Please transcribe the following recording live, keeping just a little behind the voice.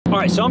All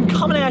right, so I'm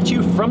coming at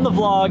you from the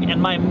vlog,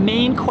 and my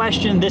main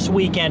question this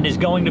weekend is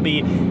going to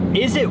be,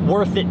 is it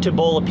worth it to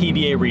bowl a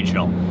PBA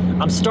Regional?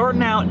 I'm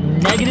starting out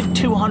negative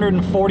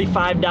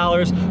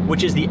 $245,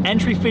 which is the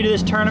entry fee to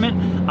this tournament.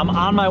 I'm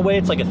on my way.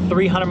 It's like a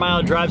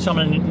 300-mile drive, so I'm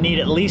gonna need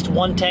at least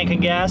 1 tank of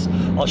gas.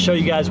 I'll show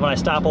you guys when I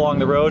stop along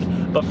the road.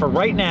 But for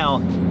right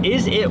now,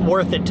 is it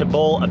worth it to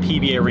bowl a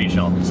PBA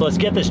Regional? So let's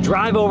get this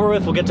drive over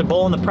with. We'll get to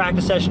bowl in the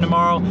practice session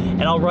tomorrow,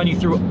 and I'll run you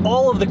through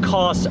all of the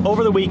costs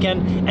over the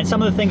weekend and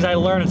some of the things I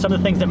learned and some of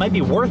the things that might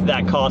be worth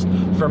that cost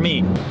for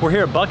me. We're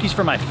here at Buc-ee's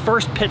for my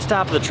first pit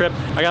stop of the trip.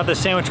 I got this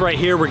sandwich right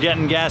here. We're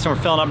getting gas and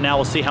we're filling up now.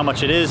 We'll see how much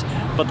it is.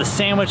 But the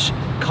sandwich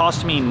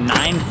cost me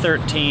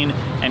 $9.13,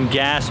 and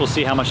gas, we'll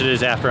see how much it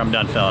is after I'm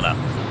done filling up.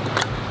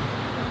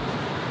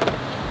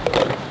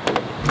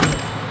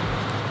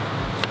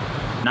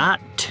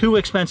 Not too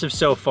expensive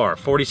so far.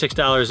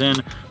 $46 in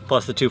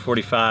plus the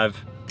 $245.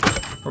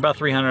 We're about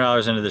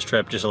 $300 into this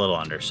trip, just a little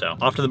under. So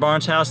off to the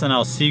Barnes house, and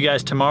I'll see you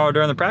guys tomorrow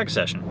during the practice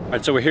session. All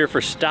right, so we're here for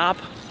stop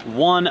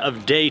 1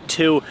 of day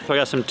 2. So I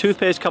got some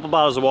toothpaste, a couple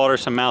bottles of water,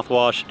 some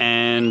mouthwash,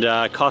 and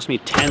it cost me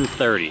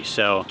 $10.30.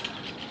 So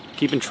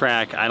keeping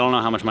track, I don't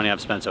know how much money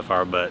I've spent so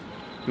far, but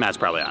Matt's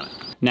probably on it.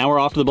 Now we're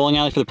off to the bowling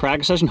alley for the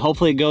practice session.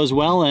 Hopefully it goes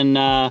well, and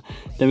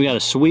then we got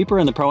a sweeper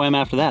and the Pro-Am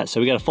after that. So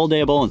we got a full day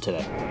of bowling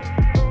today.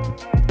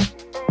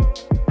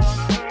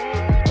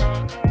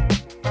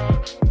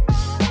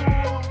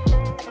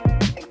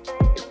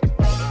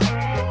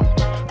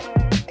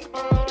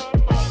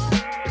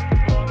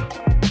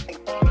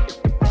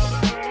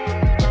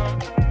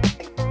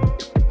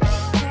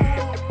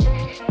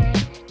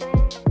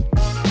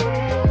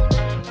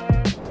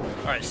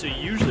 So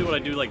usually what I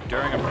do like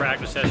during a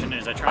practice session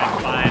is I try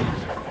and find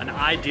an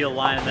ideal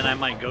line, and then I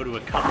might go to a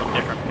couple of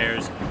different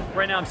pairs.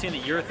 Right now I'm seeing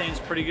that urethane's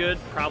pretty good.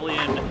 Probably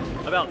in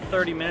about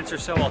 30 minutes or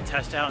so I'll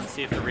test out and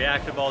see if the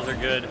reactive balls are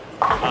good.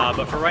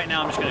 But for right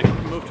now I'm just gonna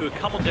move to a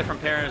couple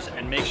different pairs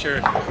and make sure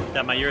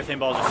that my urethane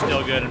balls are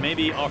still good, and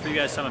maybe offer you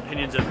guys some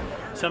opinions of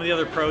some of the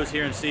other pros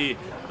here and see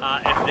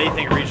if they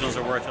think regionals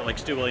are worth it, like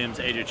Stu Williams,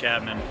 AJ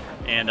Chapman,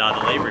 and the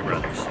Lavery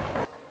brothers.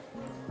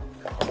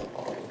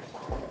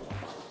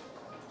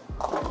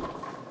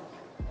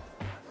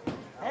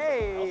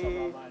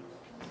 Hey!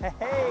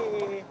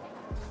 Hey!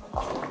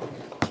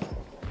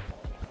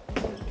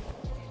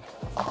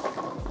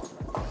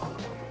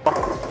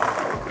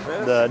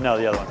 No,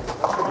 the other one.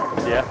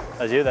 Yeah,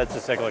 that's you? That's a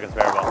sick looking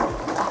spare ball. It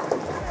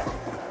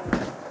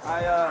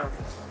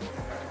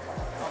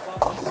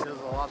was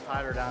a lot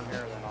tighter down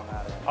here than on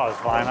that end. Oh, it's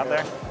flying up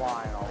there?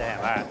 Flying all Damn,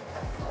 alright.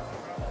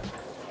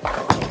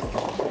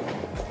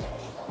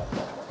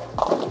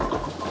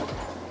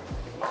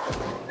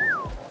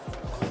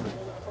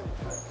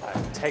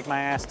 Take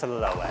my ass to the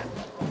low end.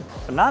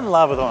 I'm not in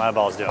love with what my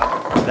ball's doing.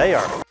 They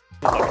are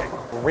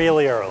hooking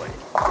really early.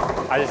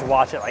 I just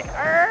watch it like,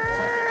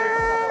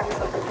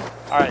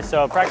 all right,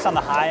 so practice on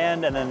the high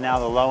end and then now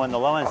the low end. The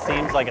low end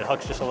seems like it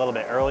hooks just a little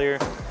bit earlier.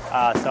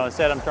 So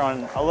instead I'm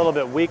throwing a little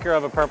bit weaker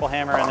of a purple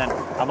hammer, and then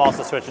I'm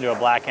also switching to a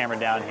black hammer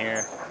down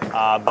here.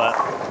 But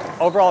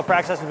overall the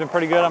practice session's been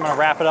pretty good. I'm gonna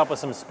wrap it up with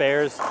some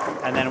spares,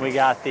 and then we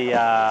got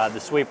the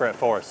sweeper at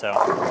 4, so.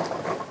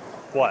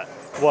 What?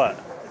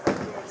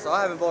 So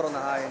I haven't bowled on the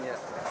high end yet.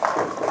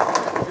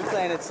 You're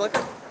saying it's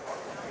slicker?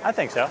 I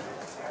think so.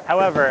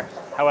 However,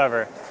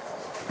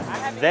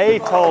 they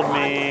told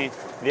me,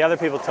 the other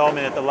people told me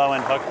that the low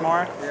end hooked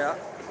more. Yeah.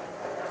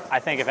 I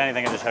think if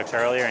anything it just hooks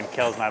earlier and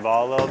kills my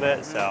ball a little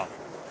bit, so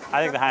I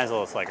think the high end's a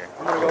little slicker.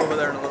 I'm gonna go over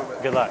there in a little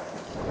bit. Good luck.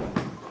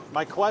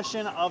 My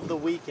question of the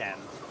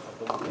weekend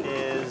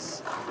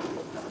is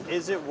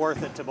it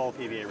worth it to bowl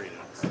PBA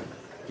Regionals?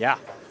 Yeah.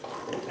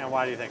 And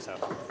why do you think so?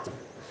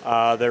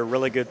 They're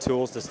really good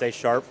tools to stay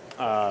sharp.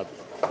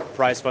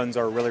 Prize funds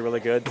are really, really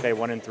good. Pay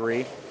 1 in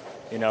 3.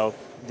 You know,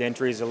 the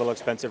entry is a little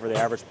expensive for the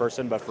average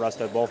person, but for us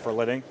that bowl for a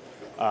living,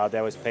 they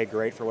always pay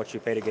great for what you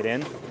pay to get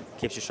in.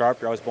 Keeps you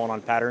sharp. You're always bowling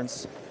on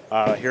patterns.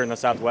 Here in the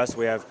Southwest,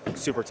 we have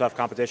super tough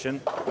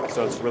competition,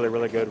 so it's really,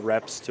 really good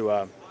reps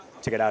to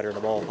get out here to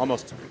bowl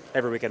almost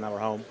every weekend that we're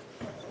home.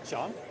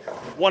 Sean?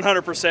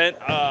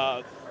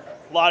 100%.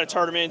 A lot of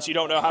tournaments, you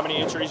don't know how many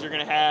entries you're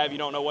going to have. You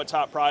don't know what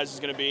top prize is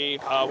going to be.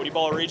 When you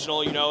bowl a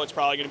regional, you know it's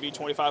probably going to be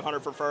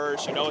 $2,500 for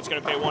first. You know it's going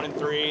to pay 1 in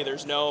 3.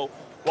 There's no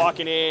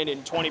walking in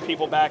and 20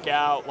 people back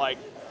out. Like,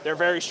 they're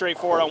very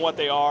straightforward on what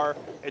they are.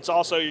 It's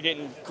also, you're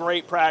getting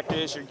great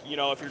practice. You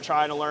know, if you're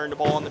trying to learn to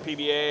bowl on the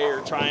PBA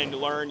or trying to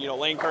learn, you know,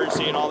 lane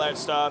courtesy and all that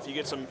stuff, you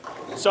get some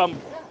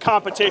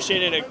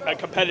competition and a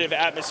competitive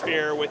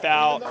atmosphere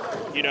without,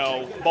 you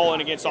know,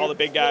 bowling against all the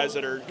big guys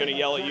that are going to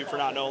yell at you for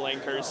not knowing lane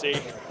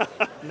courtesy.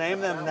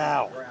 Name them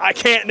now. I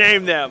can't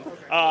name them.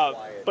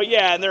 But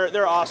yeah, and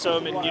they're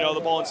awesome, and you know,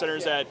 the bowling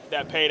centers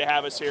that pay to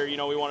have us here, you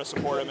know, we want to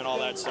support them and all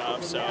that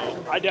stuff. So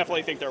I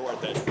definitely think they're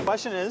worth it. The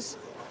question is,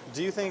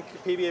 do you think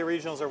PBA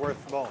Regionals are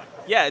worth bowling?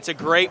 Yeah, it's a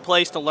great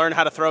place to learn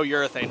how to throw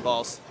urethane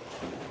balls.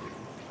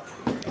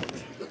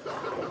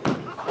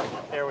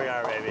 Here we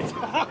are, baby.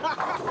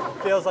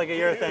 Feels like a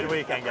urethane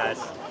weekend, guys.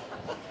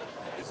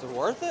 Is it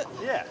worth it?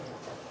 Yeah.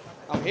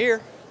 I'm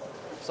here.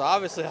 So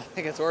obviously, I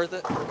think it's worth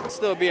it.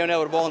 Still being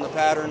able to bowl in the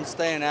pattern,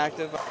 staying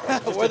active,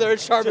 whether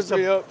it sharpens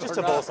me up just or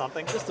to not. bowl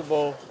something. Just to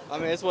bowl. I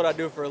mean, it's what I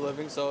do for a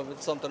living, so if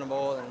it's something to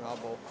bowl, then I'll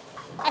bowl.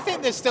 I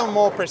think there's still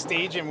more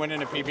prestige in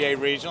winning a PBA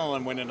regional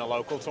than winning a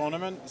local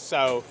tournament.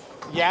 So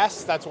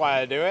yes, that's why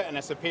I do it. And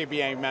as a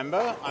PBA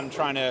member, I'm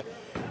trying to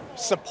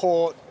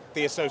support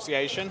the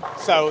association.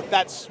 So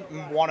that's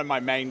one of my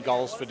main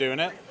goals for doing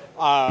it.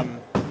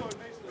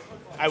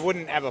 I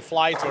wouldn't ever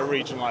fly to a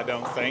regional, I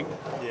don't think.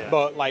 Yeah.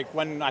 But like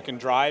when I can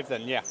drive,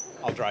 then yeah,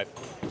 I'll drive.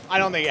 I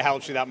don't think it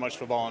helps you that much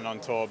for bowling on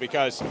tour,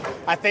 because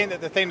I think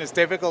that the thing that's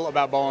difficult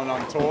about bowling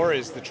on tour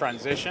is the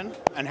transition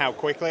and how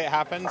quickly it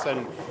happens,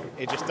 and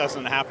it just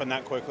doesn't happen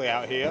that quickly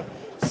out here.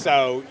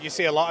 So you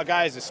see a lot of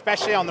guys,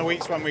 especially on the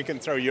weeks when we can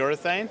throw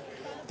urethane,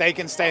 they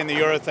can stay in the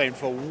urethane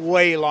for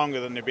way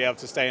longer than they'd be able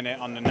to stay in it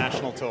on the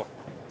national tour.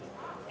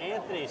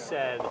 Anthony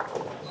said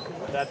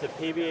that the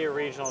PBA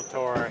Regional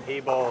Tour, he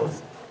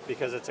bowls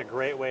because it's a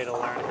great way to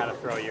learn how to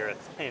throw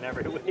urethane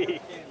every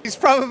week. He's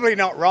probably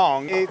not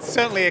wrong. It's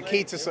certainly a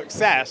key to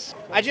success.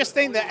 I just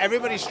think that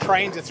everybody's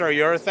trained to throw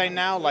urethane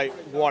now, like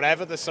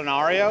whatever the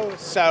scenario.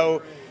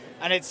 So,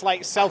 and it's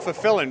like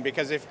self-fulfilling,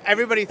 because if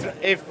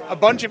a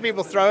bunch of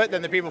people throw it,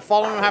 then the people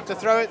following them have to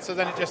throw it. So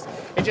then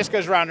it just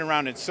goes round and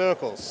round in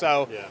circles.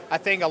 So yeah. I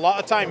think a lot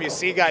of time you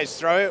see guys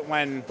throw it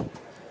when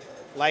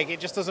like it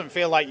just doesn't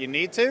feel like you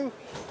need to,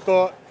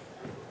 but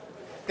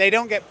they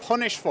don't get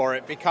punished for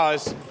it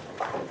because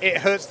it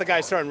hurts the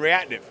guys throwing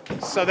reactive.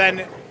 So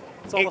then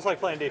it's almost like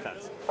playing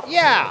defense.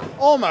 Yeah,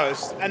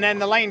 almost. And then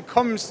the lane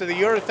comes to the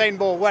urethane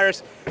ball,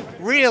 whereas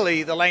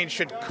really the lane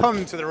should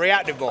come to the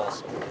reactive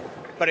balls,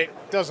 but it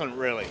doesn't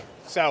really.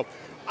 So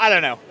I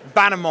don't know,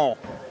 ban them all.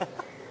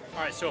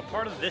 All right, so a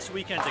part of this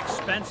weekend's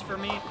expense for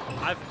me,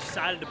 I've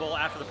decided to bowl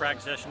after the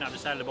practice session. I've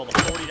decided to bowl the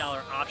 $40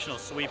 optional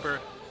sweeper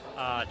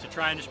to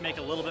try and just make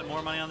a little bit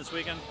more money on this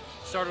weekend.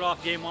 Started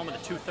off game one with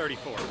a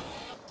 234.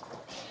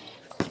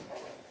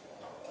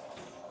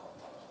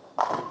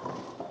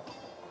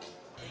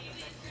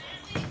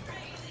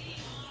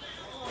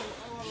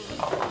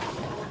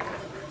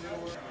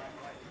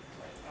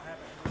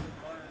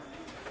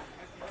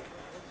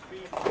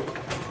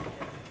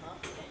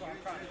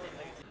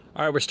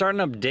 All right, we're starting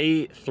up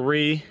day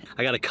 3.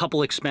 I got a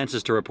couple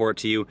expenses to report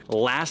to you.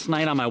 Last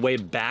night on my way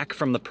back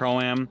from the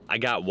Pro-Am, I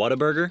got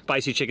Whataburger.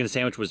 Spicy chicken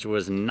sandwich was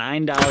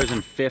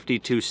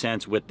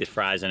 $9.52 with the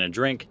fries and a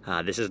drink.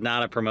 This is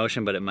not a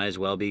promotion, but it might as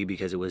well be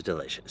because it was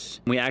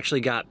delicious. We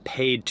actually got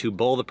paid to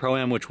bowl the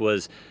Pro-Am, which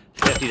was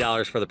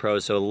 $50 for the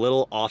pros, so a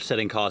little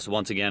offsetting cost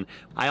once again.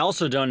 I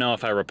also don't know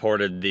if I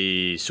reported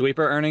the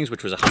sweeper earnings,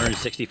 which was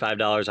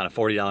 $165 on a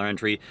 $40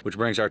 entry, which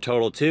brings our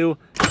total to,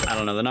 I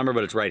don't know the number,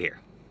 but it's right here.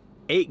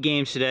 8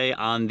 games today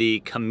on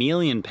the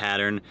chameleon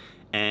pattern,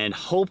 and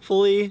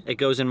hopefully it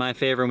goes in my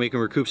favor and we can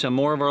recoup some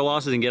more of our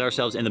losses and get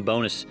ourselves in the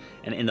bonus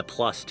and in the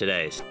plus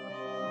today.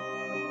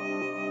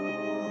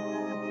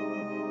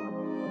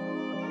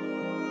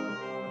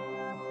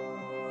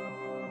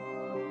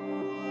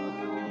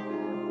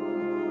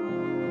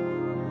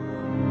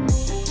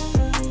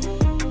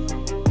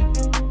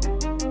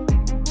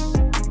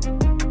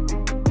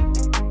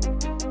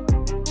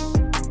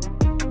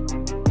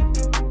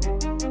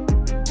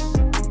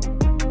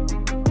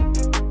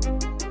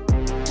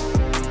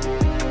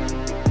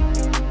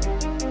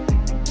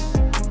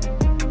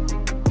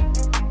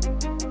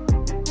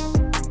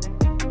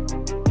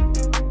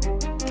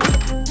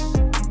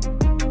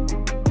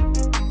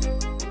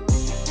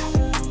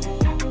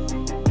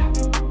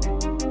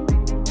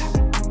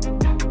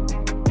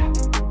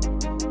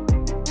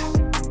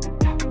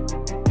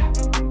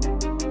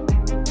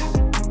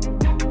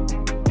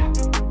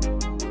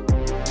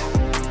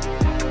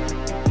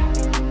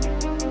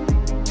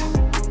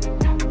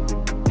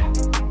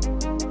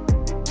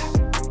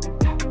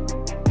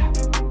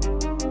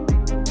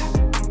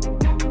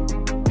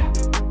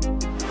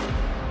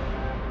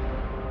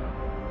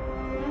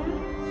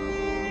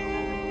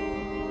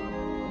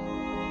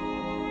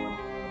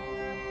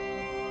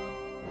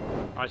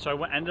 All right,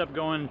 so I ended up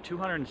going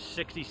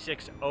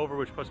 266 over,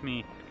 which puts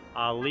me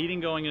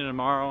leading going into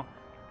tomorrow.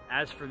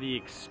 As for the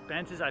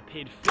expenses, I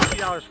paid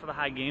 $50 for the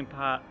high game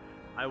pot.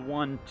 I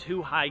won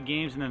 2 high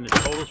games, and then the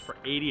totals for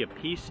 80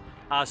 apiece.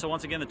 So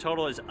once again, the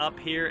total is up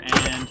here,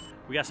 and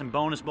we got some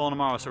bonus bowling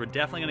tomorrow. So we're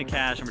definitely gonna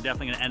cash, and we're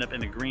definitely gonna end up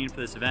in the green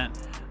for this event.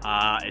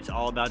 It's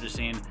all about just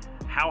seeing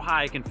how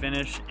high I can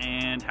finish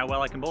and how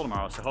well I can bowl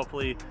tomorrow. So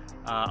hopefully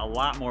a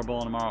lot more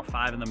bowling tomorrow,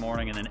 5 in the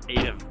morning, and then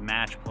 8 of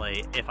match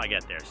play if I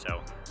get there.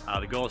 So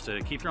the goal is to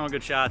keep throwing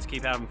good shots,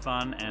 keep having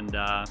fun, and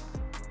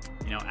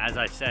you know, as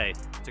I say,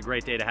 it's a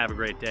great day to have a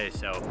great day.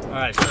 So, all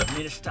right, so I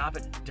made a stop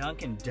at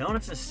Dunkin'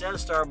 Donuts instead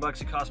of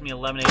Starbucks. It cost me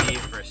 $11.88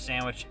 for a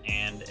sandwich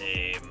and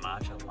a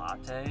matcha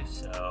latte.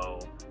 So,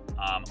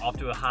 off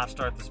to a hot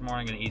start this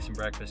morning. Gonna eat some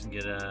breakfast and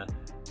get a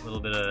little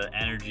bit of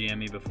energy in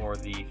me before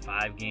the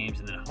 5 games,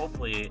 and then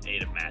hopefully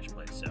 8 of match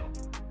play. So,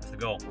 that's the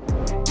goal.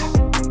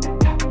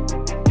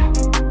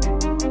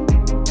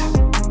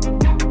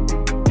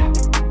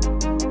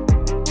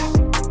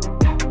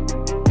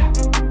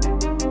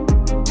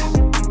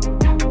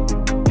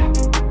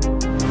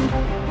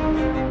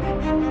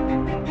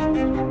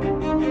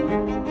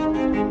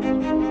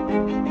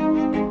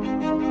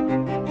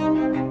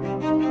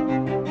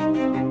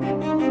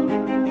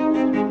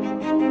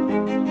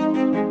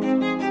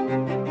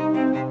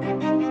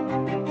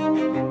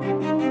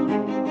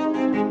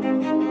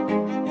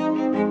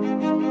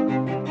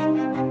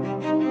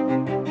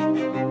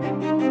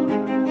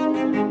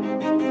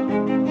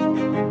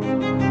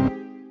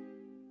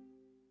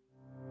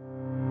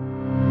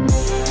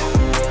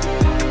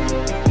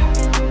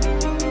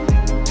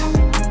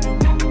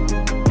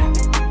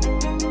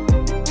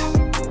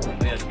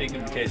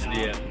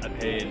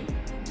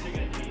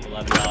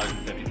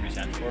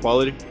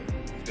 Quality?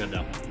 Good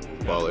though.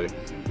 Quality.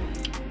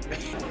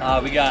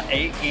 We got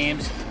 8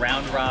 games,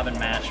 round robin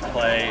match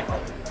play,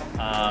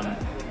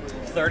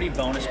 30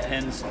 bonus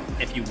pins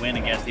if you win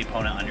against the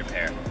opponent on your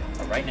pair.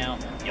 But right now,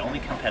 the only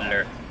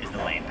competitor is the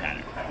lane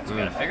pattern. So we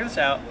gotta figure this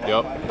out.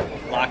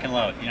 Yep. Lock and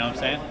load, you know what I'm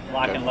saying?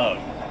 Lock and load.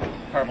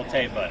 Purple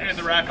tape, buddy. And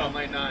the rack on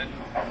lane 9.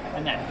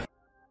 And that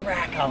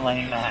rack on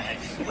lane 9.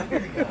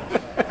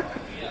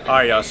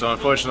 Alright, y'all, so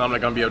unfortunately I'm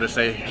not going to be able to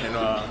stay and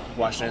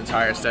watch the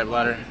entire step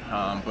ladder,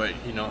 but,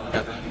 you know, I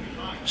got to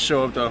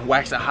show up the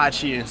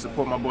Waxahachie and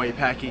support my boy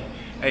Packy.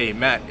 Hey,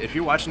 Matt, if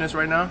you're watching this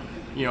right now,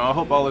 you know, I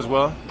hope all is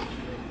well.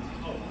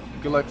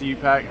 Good luck to you,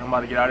 Pack. I'm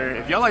about to get out of here.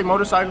 If y'all like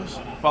motorcycles,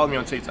 follow me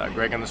on TikTok,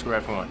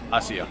 Greg_F1.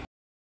 I'll see y'all.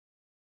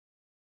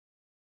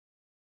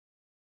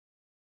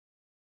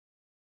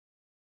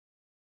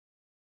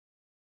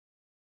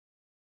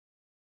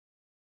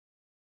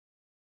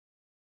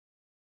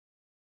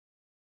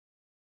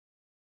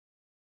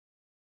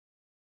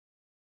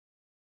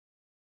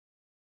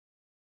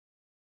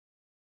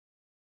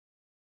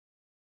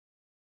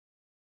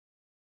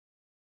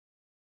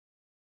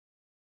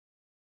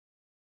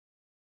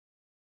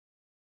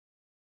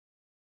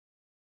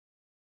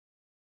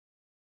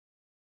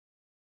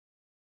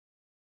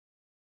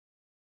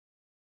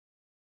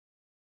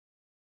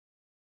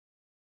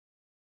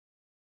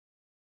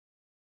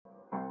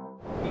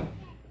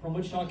 From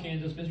Wichita,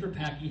 Kansas, Mr.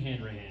 Packy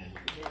Hanrahan.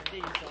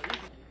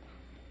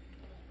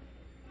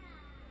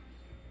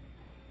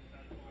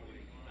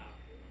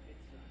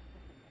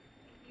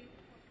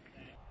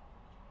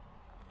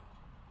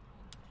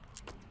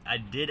 I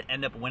did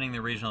end up winning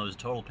the regional. It was a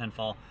total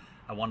pinfall.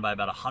 I won by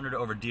about 100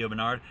 over Dio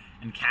Bernard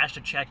and cashed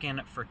a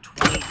check-in for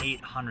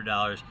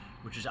 $2,800,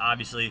 which is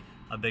obviously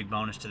a big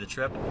bonus to the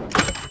trip.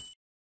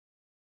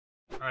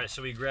 All right,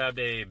 so we grabbed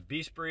a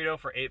beast burrito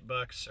for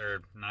 $8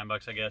 or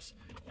 $9, I guess,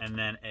 and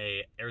then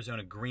a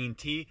Arizona green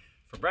tea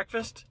for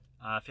breakfast.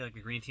 I feel like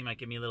the green tea might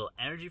give me a little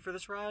energy for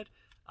this ride,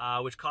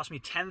 which cost me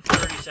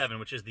 $10.37,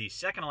 which is the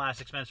second to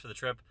last expense for the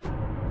trip.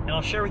 And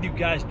I'll share with you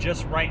guys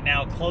just right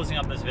now, closing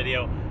up this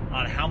video,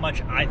 on how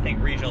much I think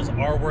regionals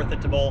are worth it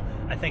to bowl.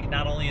 I think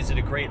not only is it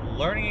a great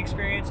learning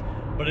experience,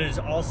 but it is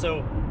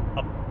also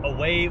a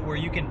way where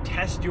you can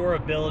test your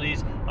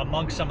abilities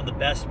amongst some of the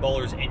best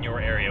bowlers in your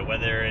area,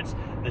 whether it's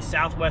the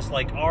Southwest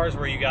like ours,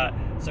 where you got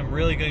some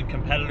really good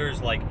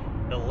competitors like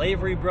the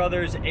Lavery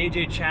brothers,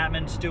 AJ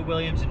Chapman, Stu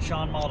Williams, and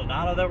Sean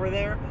Maldonado that were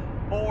there,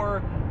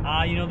 or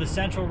you know, the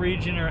Central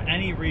region or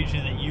any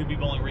region that you'd be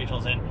bowling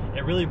regionals in.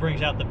 It really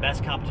brings out the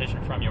best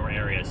competition from your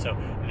area. So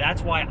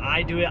that's why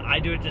I do it. I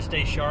do it to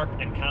stay sharp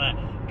and kind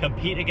of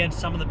compete against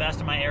some of the best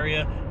in my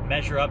area,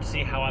 measure up,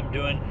 see how I'm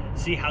doing,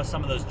 see how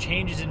some of those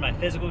changes in my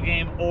physical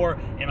game or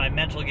in my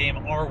mental game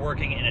are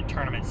working in a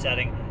tournament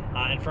setting.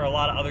 And for a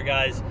lot of other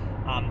guys,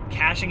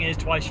 cashing is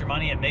twice your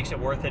money. It makes it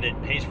worth it.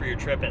 It pays for your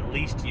trip, at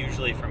least,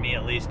 usually for me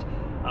at least.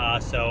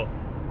 So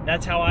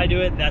that's how I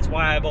do it. That's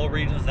why I bowl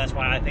regionals. That's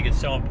why I think it's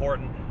so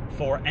important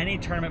for any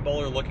tournament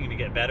bowler looking to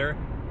get better.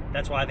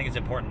 That's why I think it's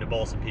important to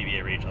bowl some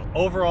PBA regionals.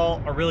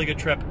 Overall, a really good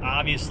trip,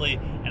 obviously,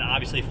 and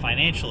obviously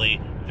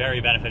financially very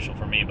beneficial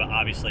for me, but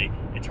obviously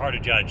it's hard to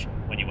judge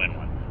when you win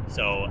one.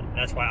 So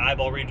that's why I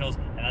bowl regionals,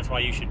 and that's why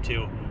you should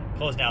too.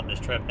 Closing out this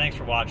trip, thanks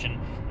for watching.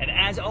 And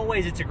as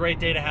always, it's a great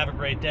day to have a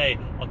great day.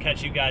 I'll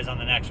catch you guys on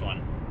the next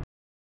one.